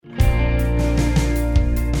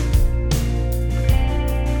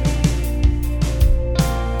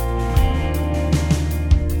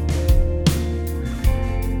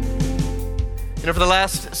the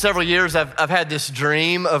last several years, I've had this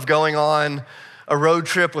dream of going on a road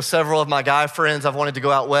trip with several of my guy friends. I've wanted to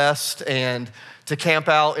go out west and to camp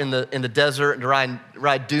out in the desert and to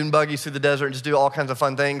ride dune buggies through the desert and just do all kinds of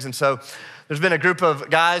fun things. And so there's been a group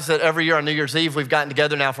of guys that every year on New Year's Eve, we've gotten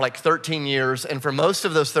together now for like 13 years. And for most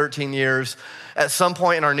of those 13 years, at some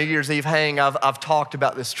point in our New Year's Eve hang, I've talked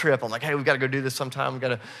about this trip. I'm like, hey, we've got to go do this sometime. We've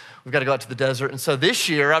got to go out to the desert. And so this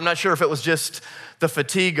year, I'm not sure if it was just the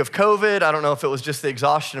fatigue of COVID. I don't know if it was just the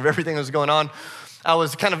exhaustion of everything that was going on. I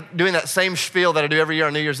was kind of doing that same spiel that I do every year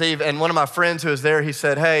on New Year's Eve. And one of my friends who was there, he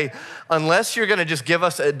said, hey, unless you're going to just give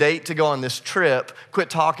us a date to go on this trip,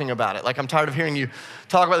 quit talking about it. Like, I'm tired of hearing you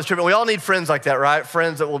talk about this trip. And we all need friends like that, right?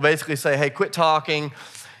 Friends that will basically say, hey, quit talking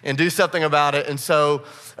and do something about it. And so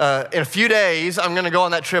in a few days, I'm going to go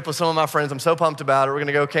on that trip with some of my friends. I'm so pumped about it. We're going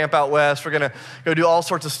to go camp out west. We're going to go do all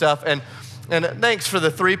sorts of stuff. And thanks for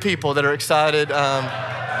the 3 people that are excited.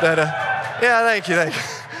 Thank you.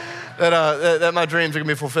 That my dreams are gonna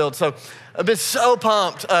be fulfilled. So I've been so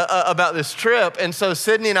pumped about this trip. And so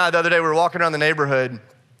Sydney and I, the other day, we were walking around the neighborhood,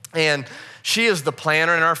 and she is the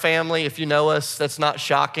planner in our family. If you know us, that's not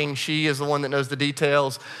shocking. She is the one that knows the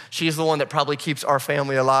details. She's the one that probably keeps our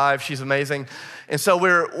family alive. She's amazing. And so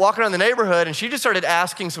we're walking around the neighborhood, and she just started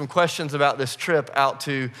asking some questions about this trip out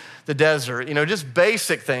to the desert. You know, just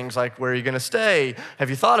basic things like, where are you gonna stay? Have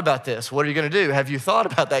you thought about this? What are you gonna do? Have you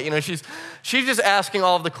thought about that? You know, she's just asking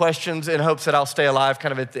all of the questions in hopes that I'll stay alive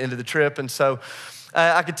kind of at the end of the trip. And so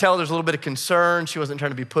I could tell there's a little bit of concern. She wasn't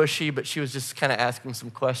trying to be pushy, but she was just kind of asking some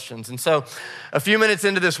questions. And so a few minutes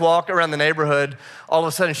into this walk around the neighborhood, all of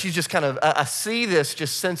a sudden she's just kind of, I see this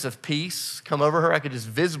just sense of peace come over her. I could just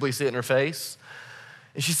visibly see it in her face.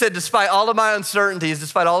 And she said, despite all of my uncertainties,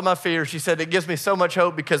 despite all of my fears, she said, it gives me so much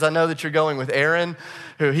hope because I know that you're going with Aaron,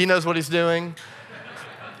 who he knows what he's doing.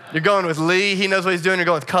 You're going with Lee, he knows what he's doing. You're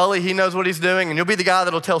going with Cully, he knows what he's doing. And you'll be the guy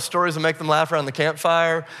that'll tell stories and make them laugh around the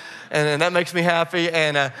campfire. And that makes me happy.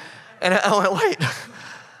 And I went, wait.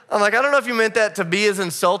 I'm like, I don't know if you meant that to be as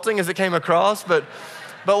insulting as it came across, but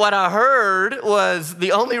what I heard was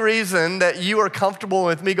the only reason that you are comfortable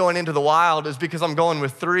with me going into the wild is because I'm going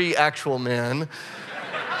with 3 actual men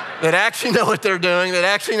that actually know what they're doing, that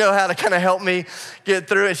actually know how to kind of help me get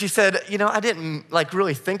through it. She said, you know, I didn't like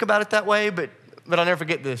really think about it that way, but I'll never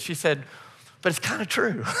forget this. She said, but it's kind of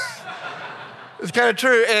true. It's kind of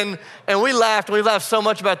true. And we laughed so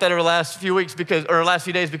much about that over the last few weeks last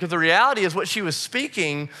few days, because the reality is what she was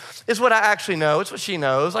speaking is what I actually know. It's what she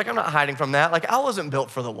knows. Like, I'm not hiding from that. Like, I wasn't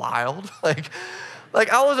built for the wild. Like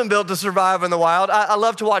I wasn't built to survive in the wild. I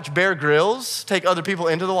love to watch Bear Grylls take other people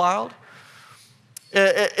into the wild.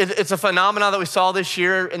 It's a phenomenon that we saw this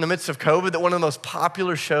year in the midst of COVID, that one of the most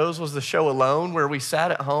popular shows was the show Alone, where we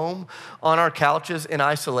sat at home on our couches in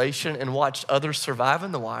isolation and watched others survive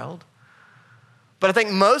in the wild. But I think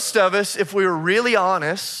most of us, if we were really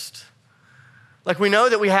honest, like, we know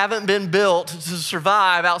that we haven't been built to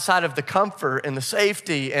survive outside of the comfort and the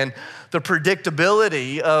safety and the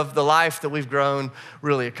predictability of the life that we've grown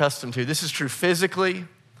really accustomed to. This is true physically.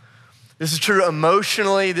 This is true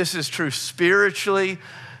emotionally. This is true spiritually.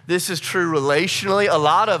 This is true relationally. A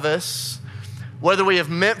lot of us, whether we have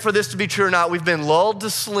meant for this to be true or not, we've been lulled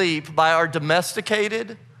to sleep by our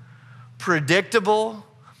domesticated, predictable,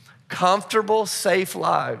 comfortable, safe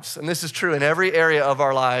lives. And this is true in every area of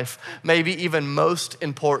our life, maybe even most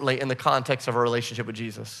importantly in the context of our relationship with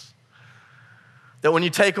Jesus. That when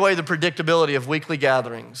you take away the predictability of weekly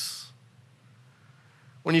gatherings,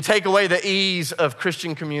 when you take away the ease of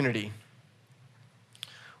Christian community,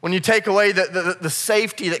 when you take away the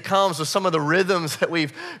safety that comes with some of the rhythms that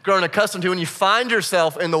we've grown accustomed to, when you find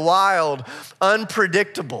yourself in the wild,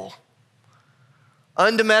 unpredictable,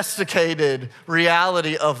 undomesticated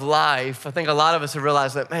reality of life, I think a lot of us have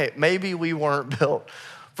realized that, hey, maybe we weren't built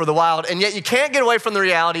for the wild. And yet you can't get away from the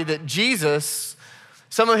reality that Jesus,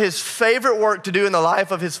 some of his favorite work to do in the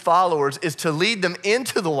life of his followers is to lead them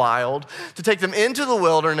into the wild, to take them into the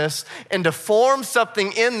wilderness, and to form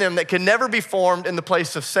something in them that can never be formed in the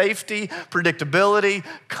place of safety, predictability,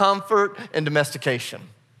 comfort, and domestication.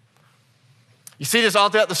 You see this all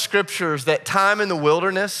throughout the scriptures, that time in the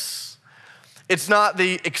wilderness, it's not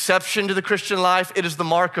the exception to the Christian life, it is the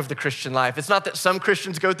mark of the Christian life. It's not that some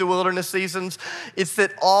Christians go through wilderness seasons, it's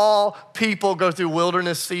that all people go through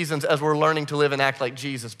wilderness seasons as we're learning to live and act like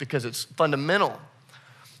Jesus, because it's fundamental.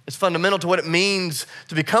 It's fundamental to what it means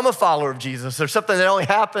to become a follower of Jesus. There's something that only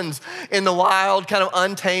happens in the wild, kind of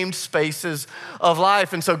untamed spaces of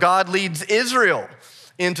life. And so God leads Israel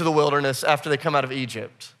into the wilderness after they come out of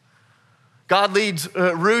Egypt. God leads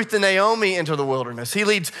Ruth and Naomi into the wilderness. He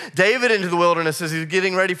leads David into the wilderness as he's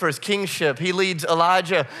getting ready for his kingship. He leads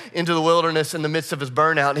Elijah into the wilderness in the midst of his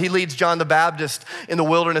burnout. He leads John the Baptist in the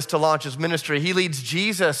wilderness to launch his ministry. He leads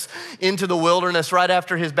Jesus into the wilderness right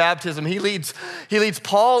after his baptism. He leads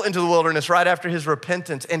Paul into the wilderness right after his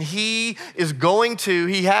repentance. And he is going to,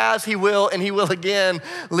 he has, he will, and he will again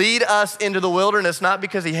lead us into the wilderness, not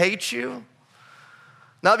because he hates you,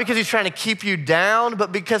 not because he's trying to keep you down,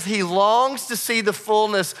 but because he longs to see the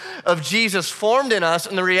fullness of Jesus formed in us.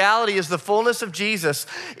 And the reality is the fullness of Jesus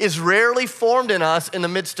is rarely formed in us in the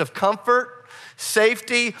midst of comfort,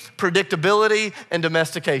 safety, predictability, and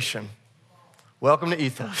domestication. Welcome to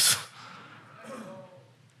Ethos.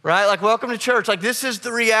 Right? Like, welcome to church. Like, this is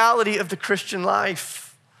the reality of the Christian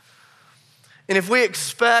life. And if we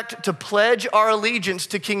expect to pledge our allegiance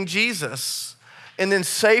to King Jesus and then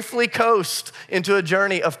safely coast into a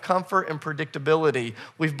journey of comfort and predictability,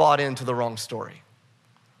 we've bought into the wrong story.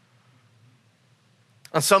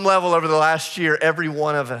 On some level, over the last year, every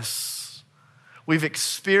one of us, we've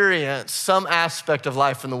experienced some aspect of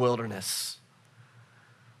life in the wilderness.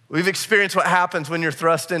 We've experienced what happens when you're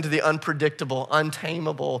thrust into the unpredictable,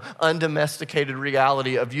 untamable, undomesticated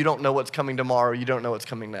reality of you don't know what's coming tomorrow, you don't know what's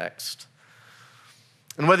coming next.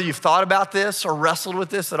 And whether you've thought about this or wrestled with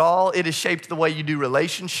this at all, it has shaped the way you do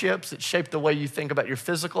relationships. It's shaped the way you think about your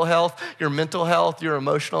physical health, your mental health, your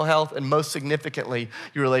emotional health, and most significantly,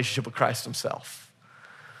 your relationship with Christ himself.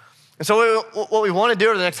 And so what we want to do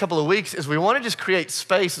over the next couple of weeks is we want to just create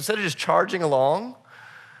space. Instead of just charging along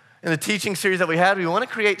in the teaching series that we had, we want to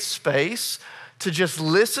create space to just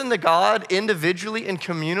listen to God individually and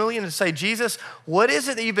communally and to say, Jesus, what is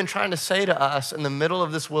it that you've been trying to say to us in the middle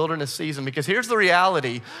of this wilderness season? Because here's the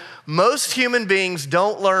reality. Most human beings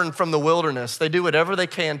don't learn from the wilderness. They do whatever they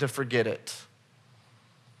can to forget it.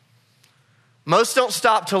 Most don't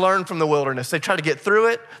stop to learn from the wilderness. They try to get through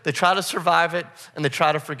it, they try to survive it, and they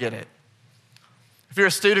try to forget it. If you're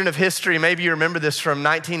a student of history, maybe you remember this from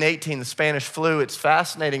 1918, the Spanish flu. It's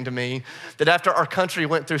fascinating to me that after our country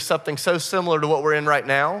went through something so similar to what we're in right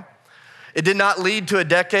now, it did not lead to a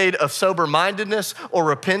decade of sober-mindedness or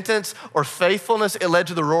repentance or faithfulness. It led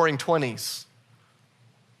to the Roaring 20s.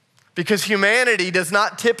 Because humanity does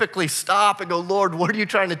not typically stop and go, Lord, what are you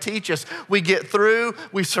trying to teach us? We get through,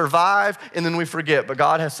 we survive, and then we forget. But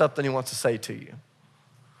God has something he wants to say to you.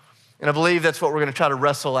 And I believe that's what we're going to try to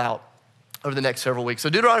wrestle out over the next several weeks. So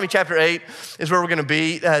Deuteronomy chapter 8 is where we're gonna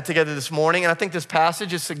be together this morning. And I think this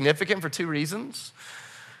passage is significant for two reasons.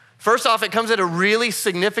 First off, it comes at a really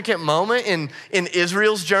significant moment in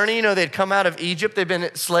Israel's journey. You know, they'd come out of Egypt. They've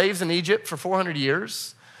been slaves in Egypt for 400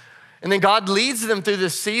 years. And then God leads them through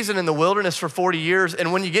this season in the wilderness for 40 years.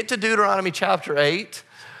 And when you get to Deuteronomy chapter 8,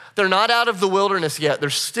 they're not out of the wilderness yet. They're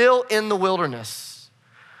still in the wilderness.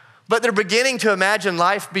 But they're beginning to imagine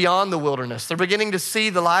life beyond the wilderness. They're beginning to see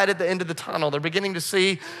the light at the end of the tunnel. They're beginning to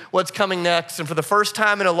see what's coming next. And for the first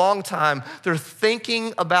time in a long time, they're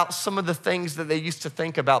thinking about some of the things that they used to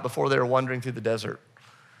think about before they were wandering through the desert.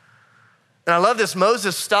 And I love this.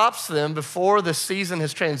 Moses stops them before the season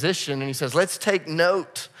has transitioned, and he says, let's take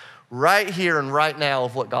note right here and right now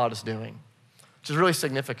of what God is doing, which is really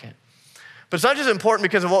significant. But it's not just important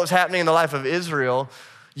because of what was happening in the life of Israel.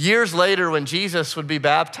 Years later, when Jesus would be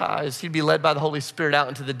baptized, he'd be led by the Holy Spirit out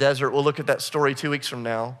into the desert. We'll look at that story 2 weeks from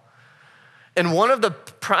now. And one of the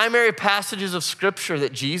primary passages of scripture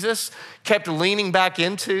that Jesus kept leaning back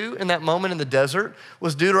into in that moment in the desert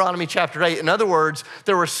was Deuteronomy chapter 8. In other words,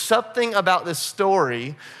 there was something about this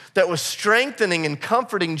story that was strengthening and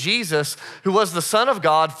comforting Jesus, who was the Son of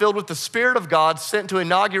God, filled with the Spirit of God, sent to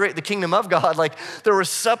inaugurate the kingdom of God. Like, there was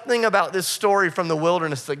something about this story from the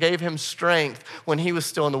wilderness that gave him strength when he was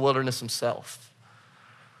still in the wilderness himself.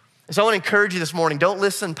 And so I want to encourage you this morning, don't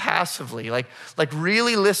listen passively. Like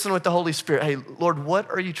really listen with the Holy Spirit. Hey, Lord,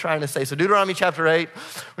 what are you trying to say? So Deuteronomy chapter 8,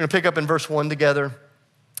 we're going to pick up in verse 1 together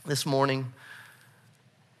this morning.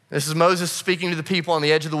 This is Moses speaking to the people on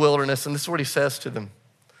the edge of the wilderness, and this is what he says to them.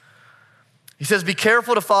 He says, be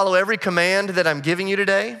careful to follow every command that I'm giving you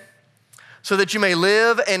today, so that you may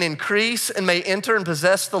live and increase and may enter and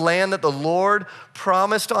possess the land that the Lord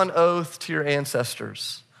promised on oath to your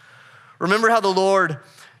ancestors. Remember how the Lord,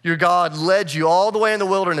 your God, led you all the way in the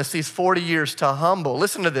wilderness these 40 years to humble.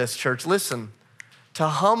 Listen to this, church, listen. To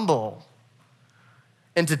humble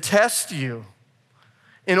and to test you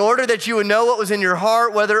in order that you would know what was in your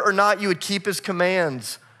heart, whether or not you would keep his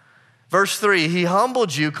commands. Verse 3, he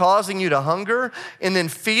humbled you, causing you to hunger, and then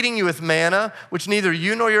feeding you with manna, which neither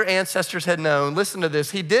you nor your ancestors had known. Listen to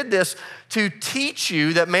this. He did this to teach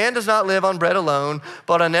you that man does not live on bread alone,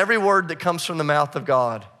 but on every word that comes from the mouth of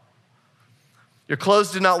God. Your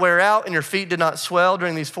clothes did not wear out and your feet did not swell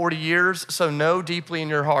during these 40 years, so know deeply in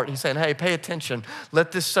your heart. He's saying, hey, pay attention.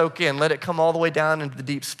 Let this soak in. Let it come all the way down into the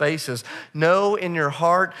deep spaces. Know in your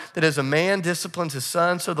heart that as a man disciplines his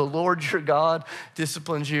son, so the Lord your God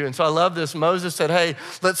disciplines you. And so I love this. Moses said, hey,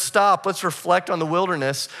 let's stop. Let's reflect on the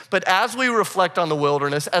wilderness. But as we reflect on the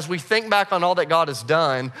wilderness, as we think back on all that God has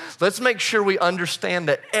done, let's make sure we understand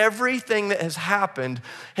that everything that has happened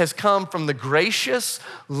has come from the gracious,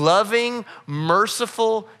 loving,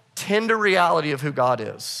 merciful, tender reality of who God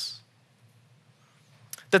is.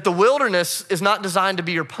 That the wilderness is not designed to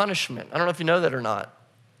be your punishment. I don't know if you know that or not.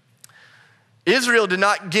 Israel did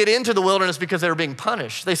not get into the wilderness because they were being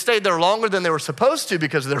punished. They stayed there longer than they were supposed to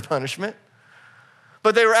because of their punishment.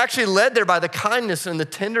 But they were actually led there by the kindness and the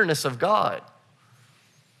tenderness of God.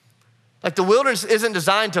 Like the wilderness isn't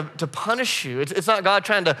designed to punish you. It's not God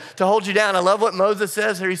trying to hold you down. I love what Moses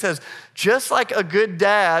says here. He says, just like a good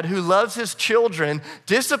dad who loves his children,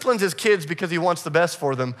 disciplines his kids because he wants the best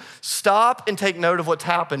for them, stop and take note of what's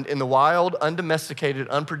happened in the wild, undomesticated,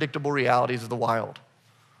 unpredictable realities of the wild.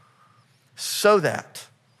 So that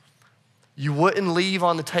you wouldn't leave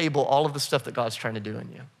on the table all of the stuff that God's trying to do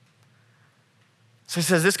in you. So he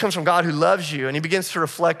says, this comes from God who loves you, and he begins to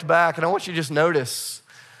reflect back. And I want you to just notice,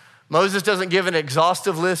 Moses doesn't give an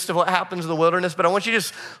exhaustive list of what happens in the wilderness, but I want you to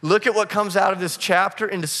just look at what comes out of this chapter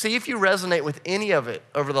and to see if you resonate with any of it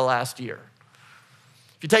over the last year.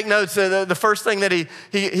 If you take notes, the first thing that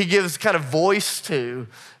he gives kind of voice to,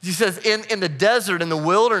 he says, in the desert, in the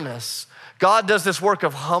wilderness, God does this work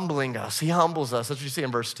of humbling us. He humbles us. That's what you see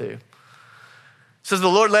in verse 2. It says, the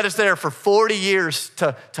Lord led us there for 40 years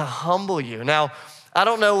to humble you. Now, I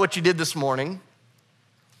don't know what you did this morning.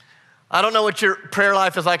 I don't know what your prayer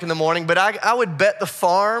life is like in the morning, but I would bet the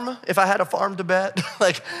farm, if I had a farm to bet,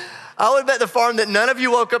 I would bet the farm that none of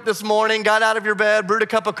you woke up this morning, got out of your bed, brewed a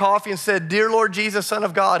cup of coffee and said, dear Lord Jesus, Son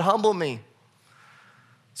of God, humble me.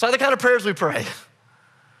 It's not the kind of prayers we pray.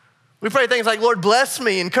 We pray things like, Lord, bless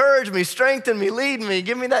me, encourage me, strengthen me, lead me,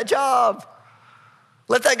 give me that job.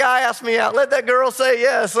 Let that guy ask me out. Let that girl say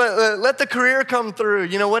yes. Let the career come through.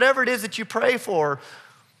 You know, whatever it is that you pray for.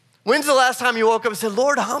 When's the last time you woke up and said,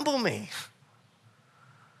 Lord, humble me?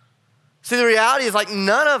 See, the reality is like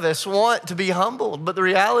none of us want to be humbled, but the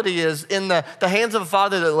reality is in the hands of a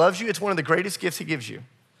Father that loves you, it's one of the greatest gifts he gives you.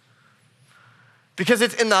 Because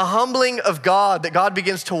it's in the humbling of God that God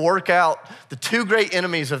begins to work out the two great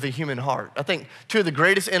enemies of the human heart. I think two of the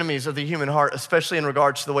greatest enemies of the human heart, especially in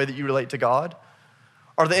regards to the way that you relate to God,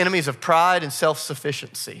 are the enemies of pride and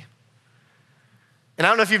self-sufficiency. And I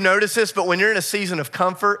don't know if you've noticed this, but when you're in a season of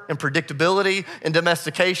comfort and predictability and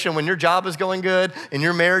domestication, when your job is going good and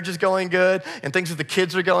your marriage is going good and things with the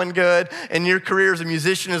kids are going good and your career as a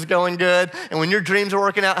musician is going good and when your dreams are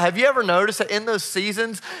working out, have you ever noticed that in those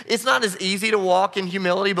seasons, it's not as easy to walk in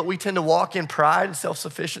humility, but we tend to walk in pride and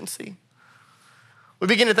self-sufficiency? We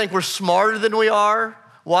begin to think we're smarter than we are,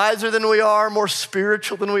 wiser than we are, more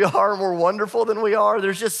spiritual than we are, more wonderful than we are.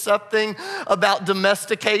 There's just something about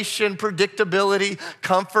domestication, predictability,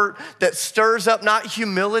 comfort that stirs up not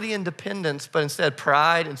humility and dependence, but instead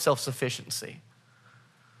pride and self-sufficiency.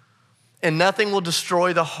 And nothing will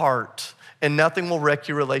destroy the heart and nothing will wreck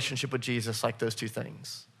your relationship with Jesus like those two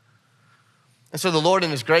things. And so the Lord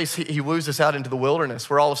in his grace, he woos us out into the wilderness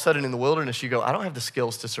where all of a sudden in the wilderness you go, I don't have the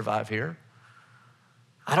skills to survive here.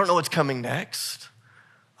 I don't know what's coming next.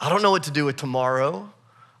 I don't know what to do with tomorrow.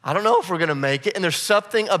 I don't know if we're gonna make it. And there's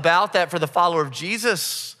something about that for the follower of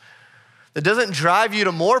Jesus that doesn't drive you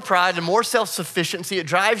to more pride and more self-sufficiency. It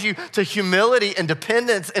drives you to humility and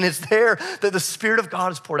dependence, and it's there that the Spirit of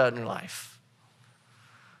God is poured out in your life.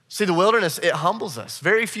 See, the wilderness, it humbles us.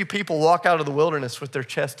 Very few people walk out of the wilderness with their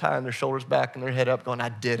chest high and their shoulders back and their head up going, I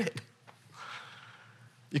did it.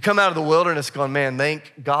 You come out of the wilderness going, man,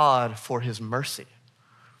 thank God for his mercy,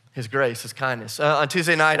 his grace, his kindness. On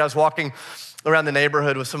Tuesday night, I was walking around the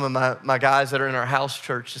neighborhood with some of my guys that are in our house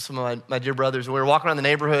church, just some of my dear brothers. And we were walking around the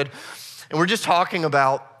neighborhood, and we're just talking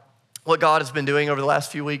about what God has been doing over the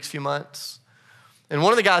last few weeks, few months. And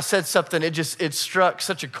one of the guys said something, it struck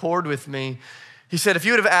such a chord with me. He said, if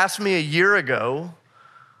you would have asked me a year ago,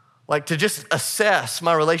 like to just assess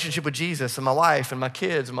my relationship with Jesus and my wife and my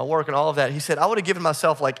kids and my work and all of that, he said, I would have given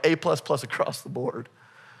myself like A++ across the board.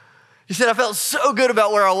 He said, I felt so good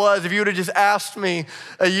about where I was if you would have just asked me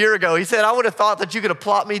a year ago. He said, I would have thought that you could have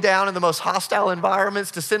plopped me down in the most hostile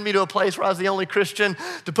environments to send me to a place where I was the only Christian,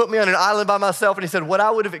 to put me on an island by myself. And he said, what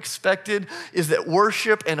I would have expected is that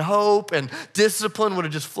worship and hope and discipline would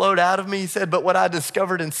have just flowed out of me. He said, but what I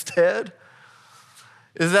discovered instead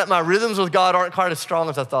is that my rhythms with God aren't quite as strong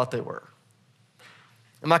as I thought they were.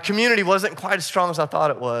 And my community wasn't quite as strong as I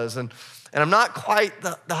thought it was. And I'm not quite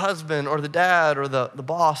the husband or the dad or the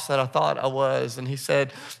boss that I thought I was. And he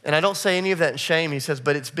said, and I don't say any of that in shame, he says,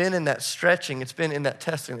 but it's been in that stretching, it's been in that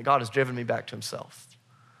testing that God has driven me back to himself.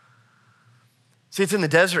 See, it's in the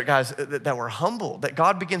desert, guys, that we're humble, that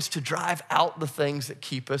God begins to drive out the things that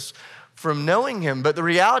keep us from knowing him. But the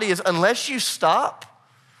reality is, unless you stop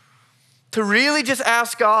to really just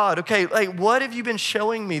ask God, okay, like, what have you been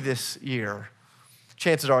showing me this year?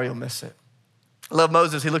 Chances are you'll miss it. I love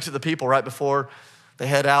Moses. He looks at the people right before they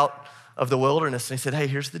head out of the wilderness, and he said, hey,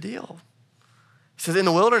 here's the deal. He says, in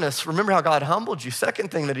the wilderness, remember how God humbled you.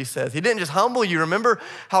 Second thing that he says, he didn't just humble you. Remember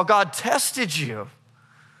how God tested you.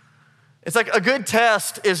 It's like a good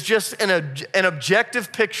test is just an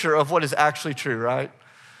objective picture of what is actually true, right?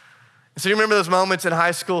 So you remember those moments in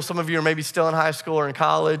high school, some of you are maybe still in high school or in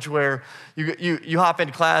college, where you hop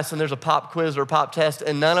into class and there's a pop quiz or a pop test,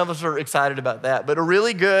 and none of us are excited about that. But a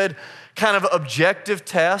really good kind of objective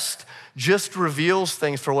test just reveals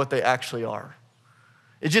things for what they actually are.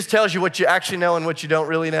 It just tells you what you actually know and what you don't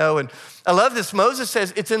really know. And I love this. Moses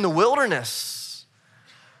says it's in the wilderness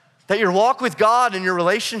that your walk with God and your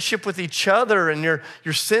relationship with each other and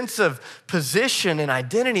your sense of position and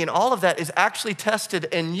identity and all of that is actually tested,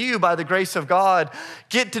 and you, by the grace of God,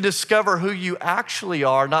 get to discover who you actually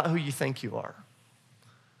are, not who you think you are.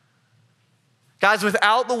 Guys,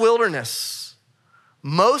 without the wilderness,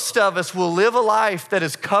 most of us will live a life that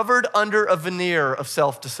is covered under a veneer of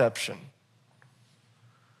self-deception.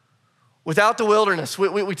 Without the wilderness,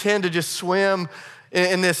 we tend to just swim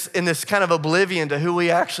in this kind of oblivion to who we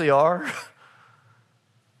actually are.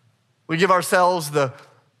 We give ourselves the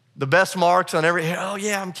best marks on every, oh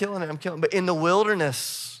yeah, I'm killing it. But in the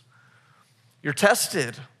wilderness, you're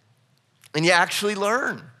tested and you actually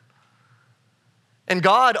learn. And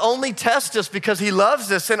God only tests us because he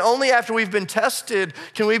loves us, and only after we've been tested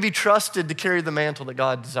can we be trusted to carry the mantle that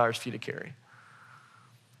God desires for you to carry.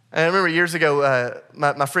 And I remember years ago,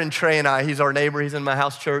 my friend Trey and I, he's our neighbor, he's in my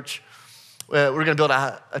house church. We're gonna build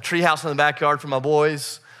a tree house in the backyard for my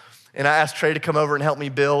boys. And I asked Trey to come over and help me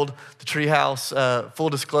build the tree house. Full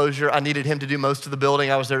disclosure, I needed him to do most of the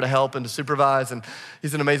building. I was there to help and to supervise, and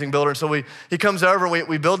he's an amazing builder. And so he comes over and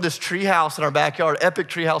we build this tree house in our backyard, epic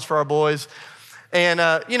tree house for our boys. And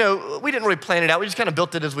we didn't really plan it out. We just kind of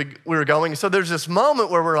built it as we were going. So there's this moment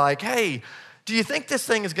where we're like, hey, do you think this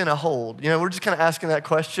thing is gonna hold? We're just kind of asking that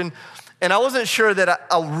question. And I wasn't sure that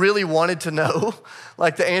I really wanted to know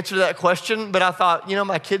like the answer to that question, but I thought,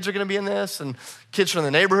 my kids are gonna be in this, and kids from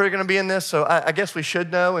the neighborhood are gonna be in this, so I guess we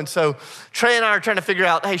should know. And so Trey and I are trying to figure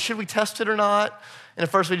out, hey, should we test it or not? And at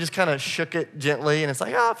first we just kind of shook it gently, and it's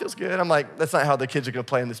like, it feels good. I'm like, that's not how the kids are gonna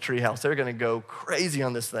play in this tree house. They're gonna go crazy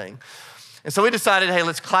on this thing. And so we decided, hey,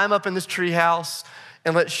 let's climb up in this tree house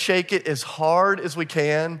and let's shake it as hard as we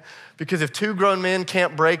can, because if two grown men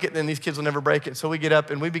can't break it, then these kids will never break it. So we get up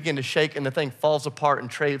and we begin to shake, and the thing falls apart, and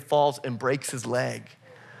Trey falls and breaks his leg.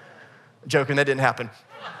 Joking, that didn't happen.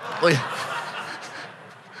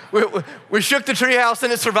 We shook the tree house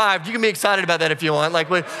and it survived. You can be excited about that if you want. Like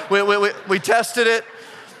we tested it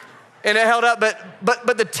and it held up,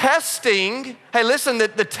 but the testing, hey, listen,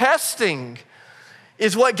 the testing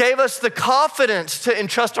is what gave us the confidence to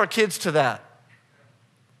entrust our kids to that.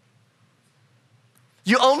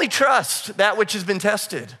 You only trust that which has been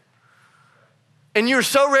tested. And you're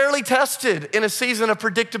so rarely tested in a season of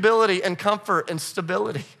predictability and comfort and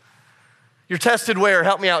stability. You're tested where?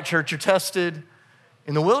 Help me out, church. You're tested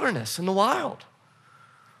in the wilderness, in the wild.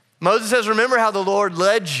 Moses says, remember how the Lord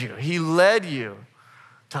led you. He led you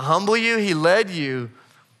to humble you. He led you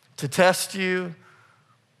to test you.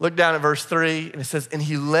 Look down at verse 3, and it says, and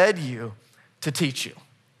he led you to teach you.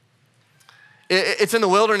 It's in the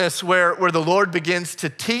wilderness where the Lord begins to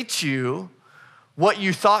teach you what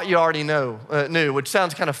you thought you already knew, which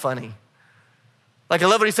sounds kind of funny. Like I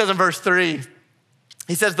love what he says in verse 3.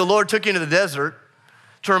 He says, the Lord took you into the desert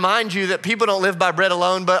to remind you that people don't live by bread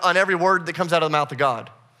alone, but on every word that comes out of the mouth of God.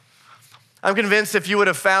 I'm convinced if you would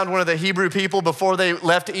have found one of the Hebrew people before they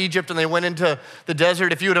left Egypt and they went into the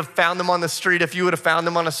desert, if you would have found them on the street, if you would have found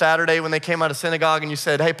them on a Saturday when they came out of synagogue and you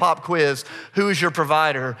said, hey, pop quiz, who is your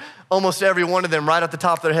provider? Almost every one of them right at the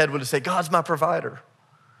top of their head would have said, God's my provider.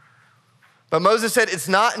 But Moses said, it's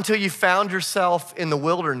not until you found yourself in the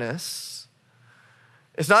wilderness,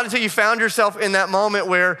 it's not until you found yourself in that moment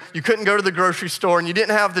where you couldn't go to the grocery store and you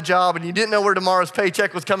didn't have the job and you didn't know where tomorrow's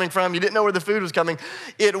paycheck was coming from, you didn't know where the food was coming.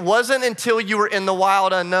 It wasn't until you were in the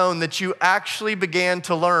wild unknown that you actually began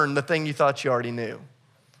to learn the thing you thought you already knew.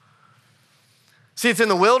 See, it's in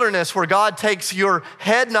the wilderness where God takes your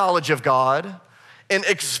head knowledge of God and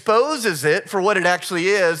exposes it for what it actually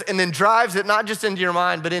is, and then drives it not just into your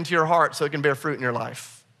mind, but into your heart so it can bear fruit in your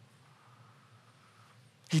life.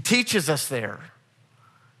 He teaches us there.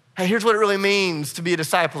 Hey, here's what it really means to be a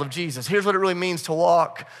disciple of Jesus. Here's what it really means to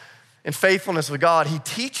walk in faithfulness with God. He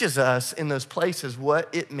teaches us in those places what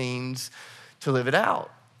it means to live it out.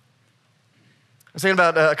 I was thinking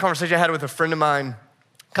about a conversation I had with a friend of mine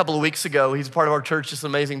a couple of weeks ago. He's a part of our church, just an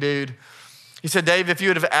amazing dude. He said, Dave, if you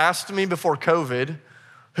would have asked me before COVID,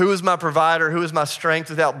 who is my provider, who is my strength,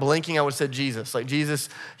 without blinking, I would have said Jesus. Like Jesus,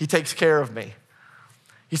 he takes care of me.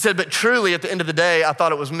 He said, but truly at the end of the day, I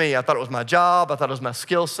thought it was me. I thought it was my job. I thought it was my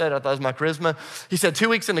skill set. I thought it was my charisma. He said, 2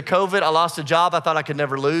 weeks into COVID, I lost a job I thought I could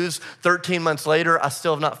never lose. 13 months later, I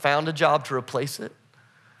still have not found a job to replace it.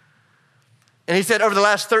 And he said, over the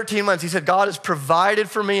last 13 months, he said, God has provided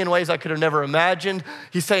for me in ways I could have never imagined.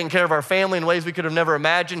 He's taken care of our family in ways we could have never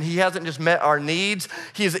imagined. He hasn't just met our needs.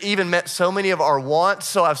 He has even met so many of our wants.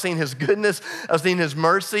 So I've seen his goodness. I've seen his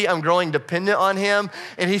mercy. I'm growing dependent on him.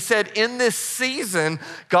 And he said, in this season,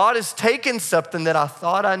 God has taken something that I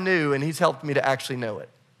thought I knew, and he's helped me to actually know it.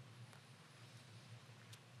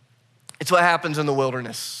 It's what happens in the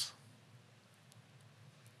wilderness.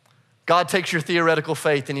 God takes your theoretical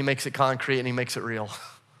faith and he makes it concrete and he makes it real.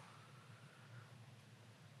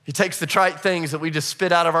 He takes the trite things that we just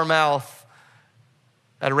spit out of our mouth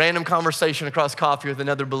at a random conversation across coffee with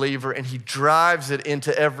another believer, and he drives it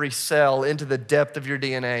into every cell, into the depth of your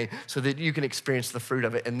DNA so that you can experience the fruit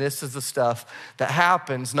of it. And this is the stuff that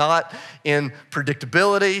happens not in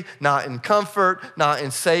predictability, not in comfort, not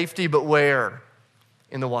in safety, but where?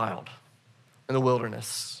 In the wild, in the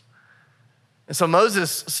wilderness. And so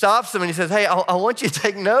Moses stops them and he says, hey, I want you to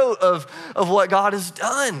take note of what God has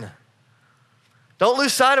done. Don't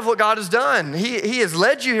lose sight of what God has done. He has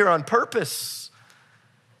led you here on purpose.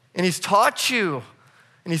 And he's taught you,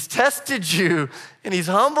 and he's tested you, and he's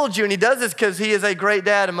humbled you. And he does this because he is a great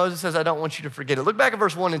dad. And Moses says, I don't want you to forget it. Look back at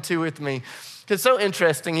verse 1 and 2 with me. Because it's so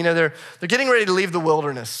interesting. You know, they're getting ready to leave the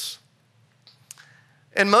wilderness.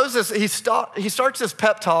 And Moses, he starts this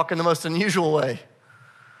pep talk in the most unusual way.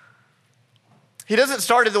 He doesn't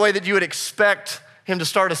start it the way that you would expect him to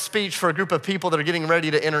start a speech for a group of people that are getting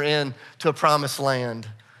ready to enter into a promised land.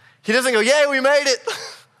 He doesn't go, yay, we made it.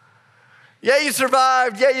 Yay, you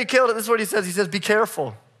survived. Yay, you killed it. This is what he says. He says, be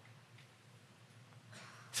careful.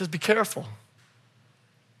 He says, be careful.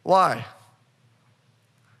 Why?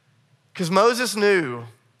 Because Moses knew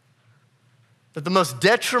that the most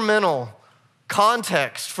detrimental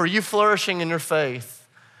context for you flourishing in your faith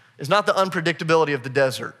is not the unpredictability of the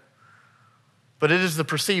desert, but it is the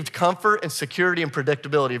perceived comfort and security and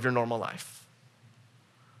predictability of your normal life.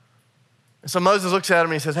 And so Moses looks at him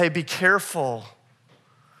and he says, hey, be careful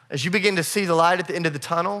as you begin to see the light at the end of the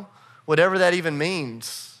tunnel, whatever that even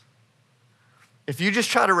means. If you just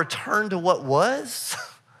try to return to what was,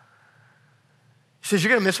 he says,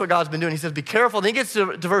 you're gonna miss what God's been doing. He says, be careful. Then he gets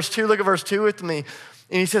to verse 2, look at verse 2 with me.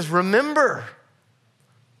 And he says, remember.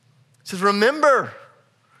 He says, remember.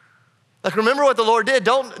 Like, remember what the Lord did.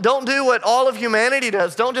 Don't do what all of humanity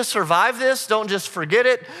does. Don't just survive this. Don't just forget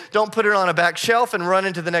it. Don't put it on a back shelf and run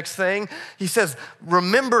into the next thing. He says,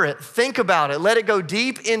 remember it. Think about it. Let it go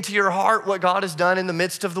deep into your heart what God has done in the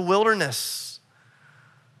midst of the wilderness.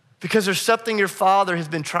 Because there's something your Father has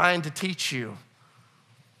been trying to teach you.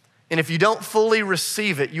 And if you don't fully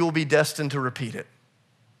receive it, you will be destined to repeat it.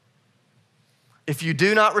 If you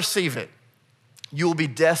do not receive it, you will be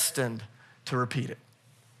destined to repeat it.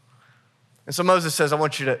 And so Moses says, I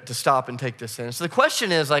want you to stop and take this in. So the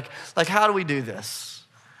question is, like, how do we do this?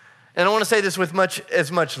 And I want to say this with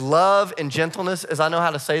as much love and gentleness as I know how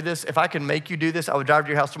to say this. If I could make you do this, I would drive to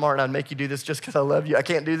your house tomorrow and I'd make you do this just because I love you. I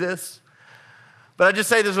can't do this. But I just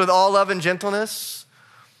say this with all love and gentleness.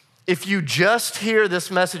 If you just hear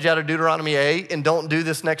this message out of Deuteronomy 8 and don't do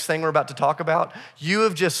this next thing we're about to talk about, you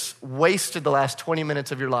have just wasted the last 20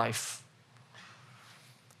 minutes of your life.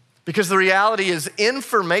 Because the reality is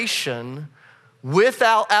information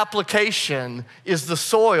without application is the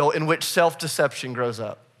soil in which self-deception grows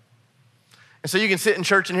up. And so you can sit in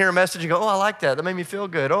church and hear a message and go, oh, I like that. That made me feel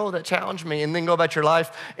good. Oh, that challenged me. And then go about your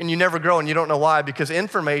life and you never grow and you don't know why, because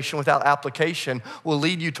information without application will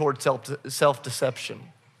lead you towards self-deception.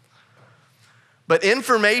 But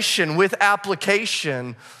information with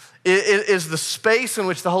application is the space in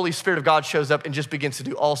which the Holy Spirit of God shows up and just begins to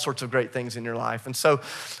do all sorts of great things in your life. And so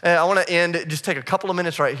I want to just take a couple of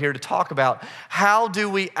minutes right here to talk about how do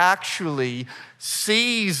we actually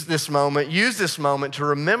seize this moment, use this moment to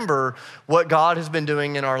remember what God has been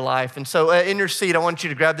doing in our life. And so in your seat, I want you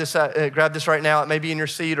to grab this right now. It may be in your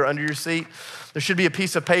seat or under your seat. There should be a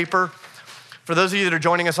piece of paper For those of you that are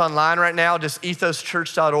joining us online right now, just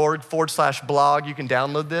ethoschurch.org/blog, you can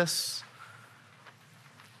download this.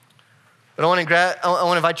 But I want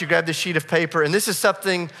to invite you to grab this sheet of paper, and this is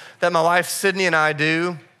something that my wife Sydney and I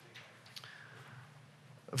do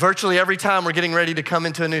virtually every time we're getting ready to come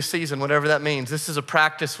into a new season, whatever that means. This is a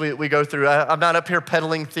practice we go through. I'm not up here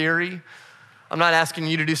peddling theory. I'm not asking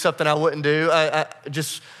you to do something I wouldn't do. I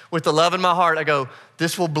just, with the love in my heart, I go,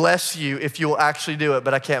 this will bless you if you will actually do it,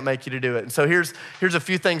 but I can't make you to do it. And so here's a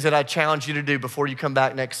few things that I challenge you to do before you come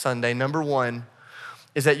back next Sunday. Number one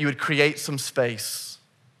is that you would create some space.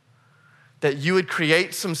 That you would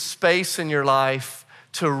create some space in your life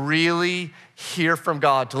to really hear from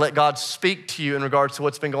God, to let God speak to you in regards to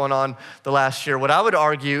what's been going on the last year. What I would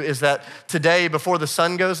argue is that today, before the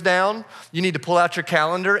sun goes down, you need to pull out your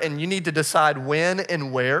calendar and you need to decide when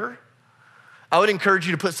and where. I would encourage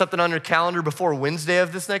you to put something on your calendar before Wednesday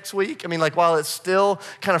of this next week. I mean, like while it's still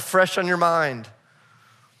kind of fresh on your mind.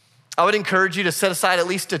 I would encourage you to set aside at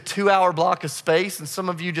least a 2-hour block of space. And some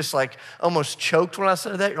of you just like almost choked when I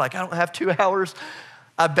said that. You're like, I don't have 2 hours.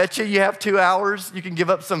 I bet you have 2 hours. You can give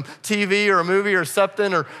up some TV or a movie or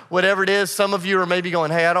something or whatever it is. Some of you are maybe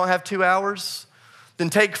going, hey, I don't have 2 hours. Then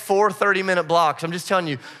take 4 30-minute blocks. I'm just telling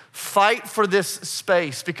you, fight for this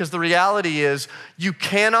space because the reality is you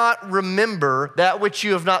cannot remember that which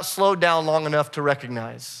you have not slowed down long enough to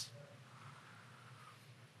recognize.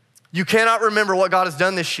 You cannot remember what God has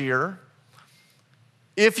done this year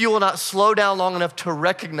if you will not slow down long enough to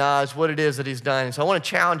recognize what it is that he's done. And so I want to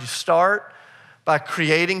challenge you, start by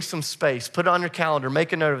creating some space. Put it on your calendar,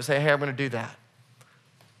 make a note of it, say, hey, I'm gonna do that.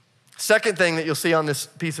 Second thing that you'll see on this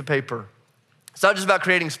piece of paper, it's not just about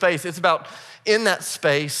creating space, it's about in that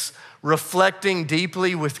space, reflecting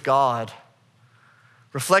deeply with God.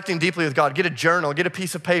 Reflecting deeply with God. Get a journal, get a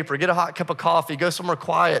piece of paper, get a hot cup of coffee, go somewhere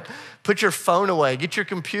quiet, put your phone away, get your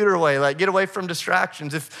computer away, like get away from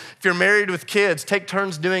distractions. If you're married with kids, take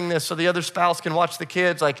turns doing this so the other spouse can watch the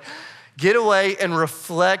kids. Like get away and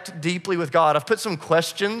reflect deeply with God. I've put some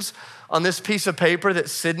questions on this piece of paper that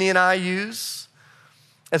Sydney and I use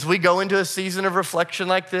as we go into a season of reflection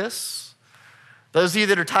like this. Those of you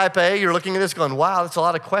that are type A, you're looking at this going, wow, that's a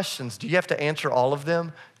lot of questions. Do you have to answer all of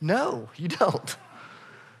them? No, you don't.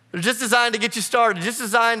 They're just designed to get you started, just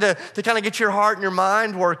designed to kind of get your heart and your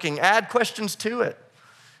mind working. Add questions to it.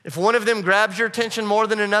 If one of them grabs your attention more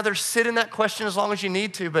than another, sit in that question as long as you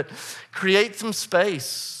need to, but create some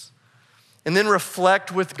space. And then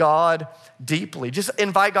reflect with God deeply. Just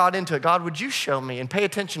invite God into it. God, would you show me? And pay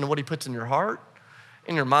attention to what he puts in your heart,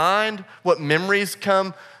 in your mind, what memories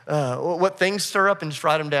come, what things stir up, and just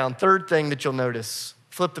write them down. Third thing that you'll notice,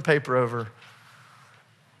 flip the paper over,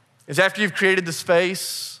 is after you've created the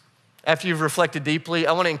space, after you've reflected deeply,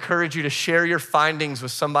 I want to encourage you to share your findings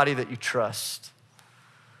with somebody that you trust.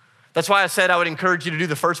 That's why I said I would encourage you to do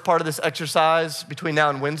the first part of this exercise between now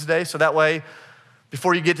and Wednesday, so that way,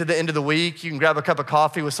 before you get to the end of the week, you can grab a cup of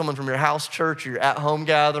coffee with someone from your house church or your at-home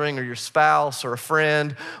gathering or your spouse or a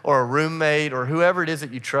friend or a roommate or whoever it is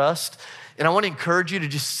that you trust. And I want to encourage you to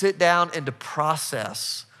just sit down and to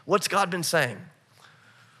process what's God been saying.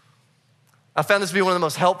 I found this to be one of the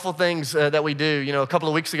most helpful things that we do. You know, a couple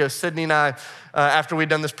of weeks ago, Sydney and I, after we'd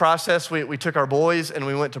done this process, we took our boys and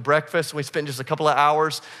we went to breakfast. And we spent just a couple of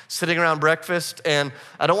hours sitting around breakfast. And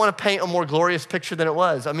I don't want to paint a more glorious picture than it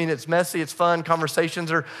was. I mean, it's messy, it's fun,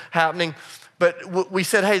 conversations are happening. But we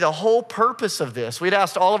said, hey, the whole purpose of this, we'd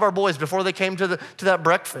asked all of our boys before they came to that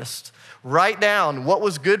breakfast, write down what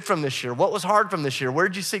was good from this year, what was hard from this year, where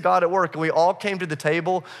did you see God at work? And we all came to the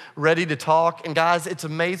table ready to talk. And guys, it's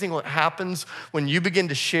amazing what happens when you begin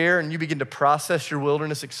to share and you begin to process your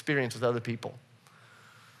wilderness experience with other people.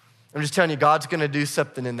 I'm just telling you, God's gonna do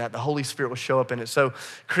something in that. The Holy Spirit will show up in it. So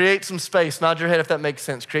create some space, nod your head if that makes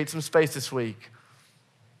sense. Create some space this week.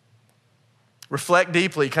 Reflect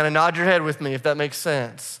deeply, kind of nod your head with me if that makes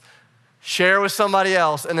sense. Share with somebody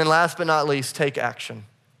else, and then last but not least, take action.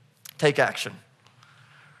 Take action.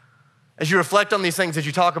 As you reflect on these things, as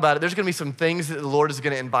you talk about it, there's gonna be some things that the Lord is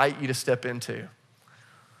gonna invite you to step into.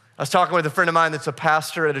 I was talking with a friend of mine that's a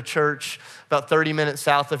pastor at a church about 30 minutes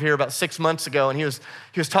south of here about 6 months ago, and he was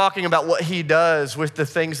talking about what he does with the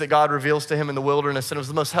things that God reveals to him in the wilderness, and it was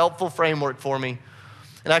the most helpful framework for me.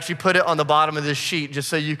 And I actually put it on the bottom of this sheet just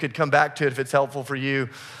so you could come back to it if it's helpful for you.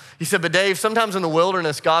 He said, but Dave, sometimes in the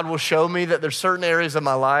wilderness, God will show me that there's certain areas of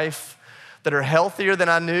my life that are healthier than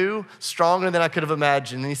I knew, stronger than I could have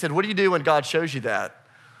imagined. And he said, what do you do when God shows you that?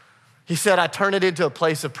 He said, I turn it into a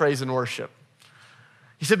place of praise and worship.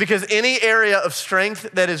 He said, because any area of strength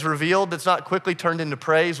that is revealed that's not quickly turned into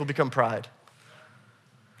praise will become pride.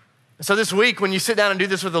 So this week, when you sit down and do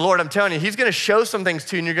this with the Lord, I'm telling you, he's gonna show some things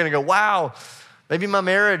to you and you're gonna go, wow, maybe my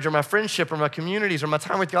marriage or my friendship or my communities or my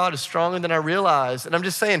time with God is stronger than I realized. And I'm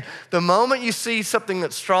just saying, the moment you see something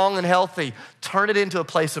that's strong and healthy, turn it into a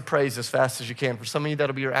place of praise as fast as you can. For some of you,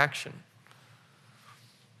 that'll be your action.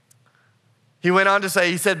 He went on to say,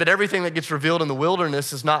 he said, but everything that gets revealed in the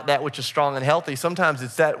wilderness is not that which is strong and healthy. Sometimes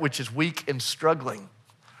it's that which is weak and struggling.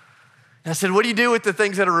 And I said, what do you do with the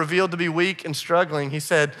things that are revealed to be weak and struggling? He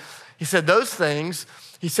said, those things,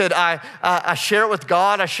 he said, I share it with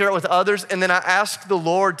God, I share it with others, and then I ask the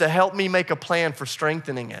Lord to help me make a plan for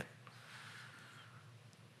strengthening it.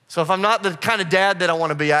 So if I'm not the kind of dad that I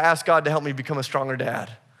want to be, I ask God to help me become a stronger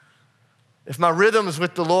dad. If my rhythms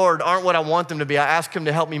with the Lord aren't what I want them to be, I ask him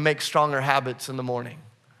to help me make stronger habits in the morning.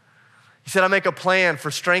 He said, I make a plan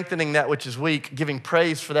for strengthening that which is weak, giving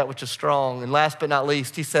praise for that which is strong. And last but not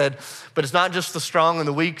least, he said, but it's not just the strong and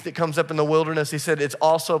the weak that comes up in the wilderness. He said, it's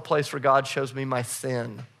also a place where God shows me my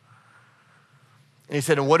sin. And he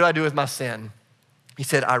said, and what do I do with my sin? He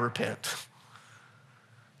said, I repent.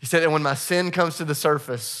 He said, and when my sin comes to the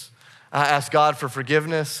surface, I ask God for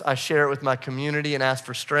forgiveness. I share it with my community and ask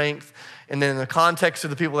for strength. And then in the context of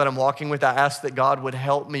the people that I'm walking with, I ask that God would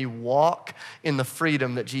help me walk in the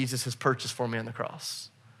freedom that Jesus has purchased for me on the cross.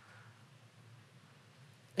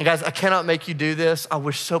 And guys, I cannot make you do this. I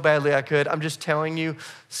wish so badly I could. I'm just telling you,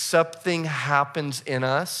 something happens in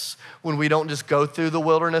us when we don't just go through the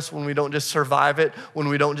wilderness, when we don't just survive it, when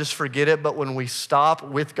we don't just forget it, but when we stop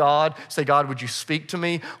with God, say, God, would you speak to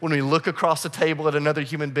me? When we look across the table at another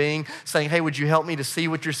human being, saying, hey, would you help me to see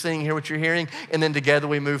what you're seeing, hear what you're hearing? And then together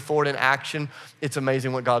we move forward in action. It's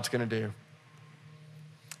amazing what God's gonna do.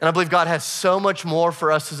 And I believe God has so much more for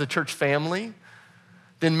us as a church family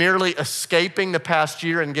than merely escaping the past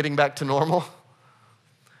year and getting back to normal.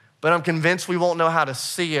 But I'm convinced we won't know how to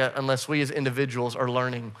see it unless we as individuals are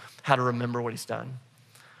learning how to remember what he's done.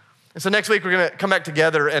 And so next week we're gonna come back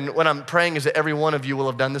together, and what I'm praying is that every one of you will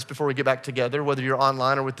have done this before we get back together, whether you're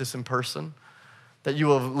online or with this in person, that you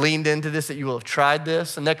will have leaned into this, that you will have tried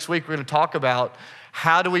this. And next week we're gonna talk about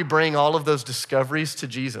how do we bring all of those discoveries to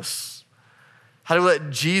Jesus? How do we let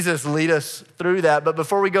Jesus lead us through that? But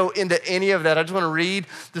before we go into any of that, I just want to read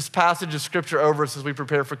this passage of scripture over us as we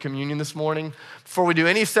prepare for communion this morning. Before we do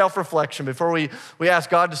any self-reflection, before we ask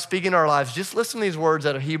God to speak in our lives, just listen to these words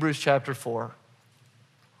out of Hebrews chapter 4.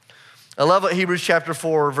 I love what Hebrews chapter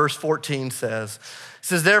 4, verse 14 says. It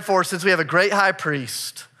says, therefore, since we have a great high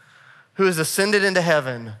priest who has ascended into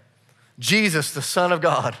heaven, Jesus, the Son of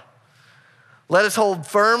God, let us hold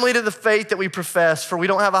firmly to the faith that we profess, for we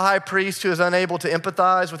don't have a high priest who is unable to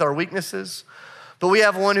empathize with our weaknesses, but we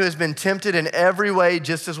have one who has been tempted in every way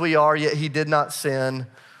just as we are, yet he did not sin.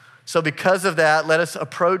 So because of that, let us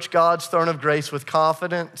approach God's throne of grace with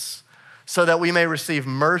confidence so that we may receive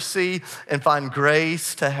mercy and find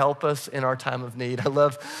grace to help us in our time of need. I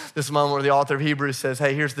love this moment where the author of Hebrews says,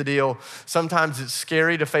 hey, here's the deal. Sometimes it's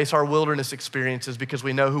scary to face our wilderness experiences because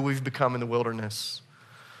we know who we've become in the wilderness.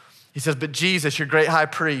 He says, but Jesus, your great high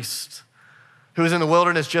priest, who is in the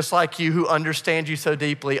wilderness just like you, who understands you so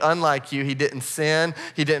deeply, unlike you, he didn't sin,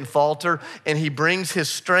 he didn't falter, and he brings his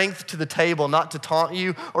strength to the table, not to taunt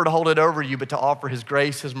you or to hold it over you, but to offer his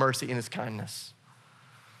grace, his mercy, and his kindness.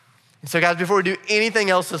 And so guys, before we do anything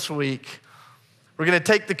else this week, we're gonna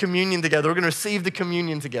take the communion together. We're gonna receive the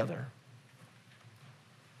communion together.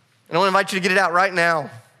 And I wanna invite you to get it out right now.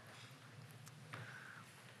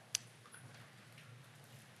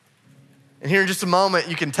 And here in just a moment,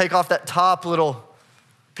 you can take off that top little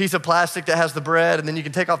piece of plastic that has the bread, and then you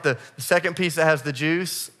can take off the second piece that has the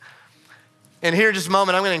juice. And here in just a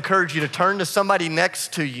moment, I'm gonna encourage you to turn to somebody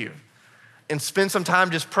next to you and spend some time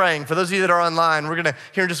just praying. For those of you that are online, we're gonna,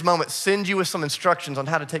 here in just a moment, send you with some instructions on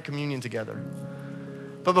how to take communion together.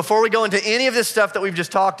 But before we go into any of this stuff that we've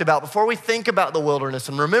just talked about, before we think about the wilderness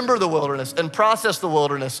and remember the wilderness and process the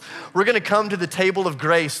wilderness, we're gonna come to the table of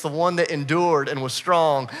grace, the one that endured and was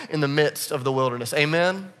strong in the midst of the wilderness.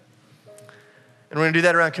 Amen? And we're gonna do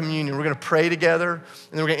that around communion. We're gonna pray together, and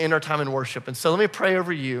then we're gonna end our time in worship. And so let me pray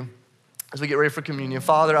over you as we get ready for communion.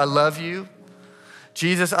 Father, I love you.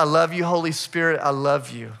 Jesus, I love you. Holy Spirit, I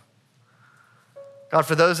love you. God,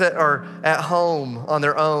 for those that are at home on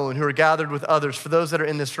their own, who are gathered with others, for those that are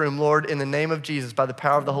in this room, Lord, in the name of Jesus, by the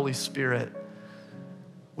power of the Holy Spirit,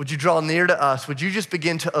 would you draw near to us? Would you just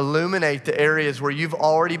begin to illuminate the areas where you've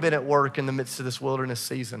already been at work in the midst of this wilderness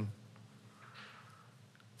season?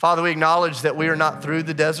 Father, we acknowledge that we are not through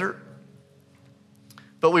the desert,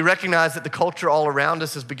 but we recognize that the culture all around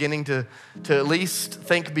us is beginning to at least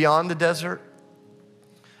think beyond the desert.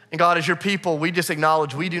 And God, as your people, we just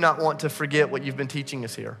acknowledge we do not want to forget what you've been teaching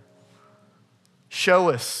us here. Show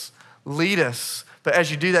us, Lead us. But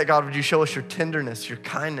as you do that, God, would you show us your tenderness, your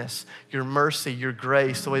kindness, your mercy, your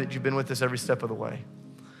grace, the way that you've been with us every step of the way.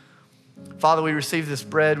 Father, we receive this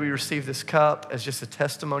bread, we receive this cup as just a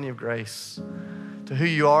testimony of grace to who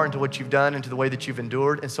you are and to what you've done and to the way that you've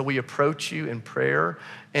endured. And so we approach you in prayer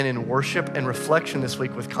and in worship and reflection this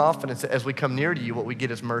week with confidence that as we come near to you, what we get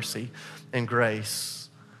is mercy and grace,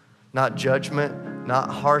 not judgment, not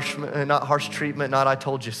harsh treatment, not I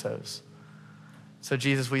told you so's. So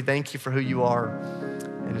Jesus, we thank you for who you are.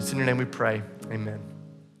 And it's in your name we pray, amen.